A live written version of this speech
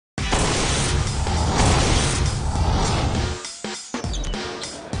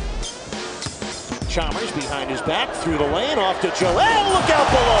Chalmers behind his back, through the lane, off to Joel, look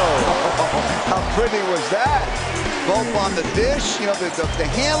out below! How pretty was that? Both on the dish, you know, the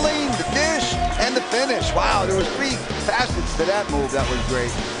handling, the dish, and the finish. Wow, there was 3 facets to that move. That was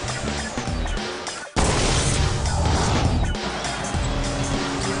great.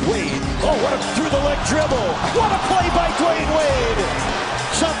 Wade, oh, what a through-the-leg dribble! What a play by Dwyane Wade!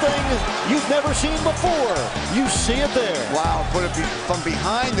 Something you've never seen before. You see it there. Wow, put it from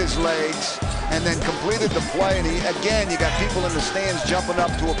behind his legs and then completed the play. And again, you got people in the stands jumping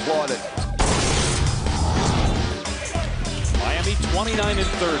up to applaud it. Miami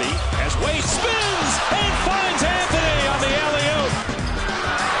 29-30 as Wade spins and finds Anthony on the alley-oop.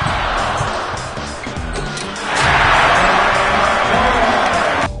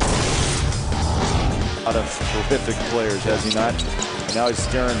 A lot of terrific players, has he not? And now he's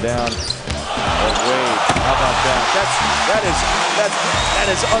staring down at Wade. How about that? That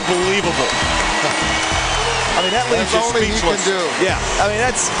is unbelievable. I mean, that leaves you speechless. He can do. Yeah, I mean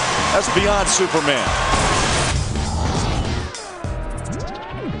that's beyond Superman.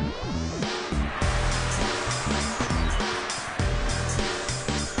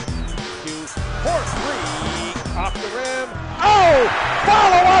 For 3, off the rim. Oh!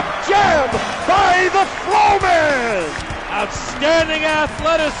 Follow-up jam by the Flowman! Outstanding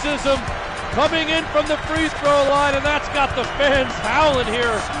athleticism coming in from the free throw line, and that's got the fans howling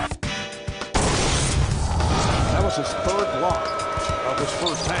here. That was his 3rd block of his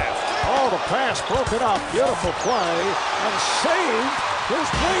first half. Oh, the pass broken up. Beautiful play. And saved.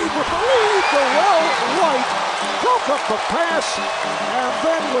 Here's Wade with the lead. Darrell White broke up the pass and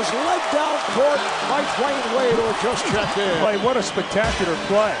then was led down court by Dwyane Wade, who had just checked in. Boy, what a spectacular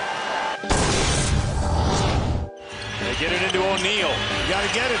play. They get it into O'Neal. You got to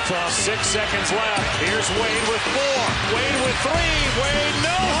get it, Tom. 6 seconds left. Here's Wade with 4. Wade with 3. Wade,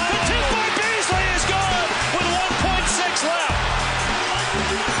 no. The tip by Beasley is good with 1.6 left.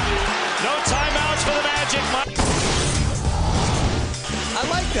 No timeouts for the Magic. I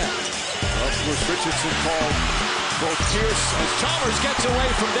like that. Well, Bruce Richardson called both Pierce as Chalmers gets away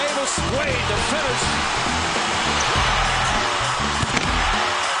from Davis. Wade to finish.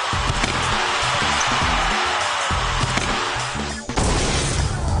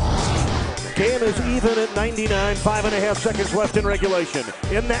 Game is even at 99, 5.5 seconds left in regulation.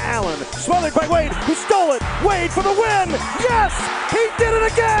 In the Allen, smothered by Wade, who stole it. Wade for the win. Yes, he did it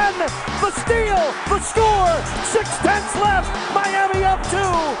again. The steal, the score. 6/10 left. Miami up 2.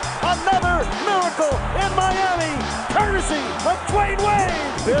 Another miracle in Miami, courtesy of Dwyane Wade.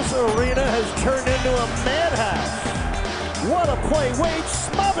 This arena has turned into a madhouse. What a play. Wade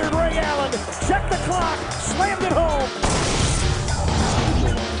smothered Ray Allen. Checked the clock, slammed it home.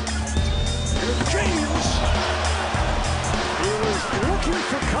 James, he was looking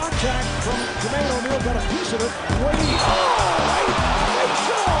for contact from Jermaine O'Neal, got a piece of it. Wade, right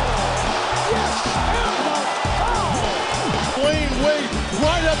shot. Yes, and the foul. Dwyane Wade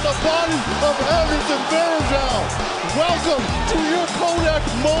right at the body of Anderson Varejao. Welcome to your Kodak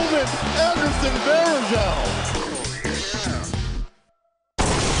moment, Anderson Varejao.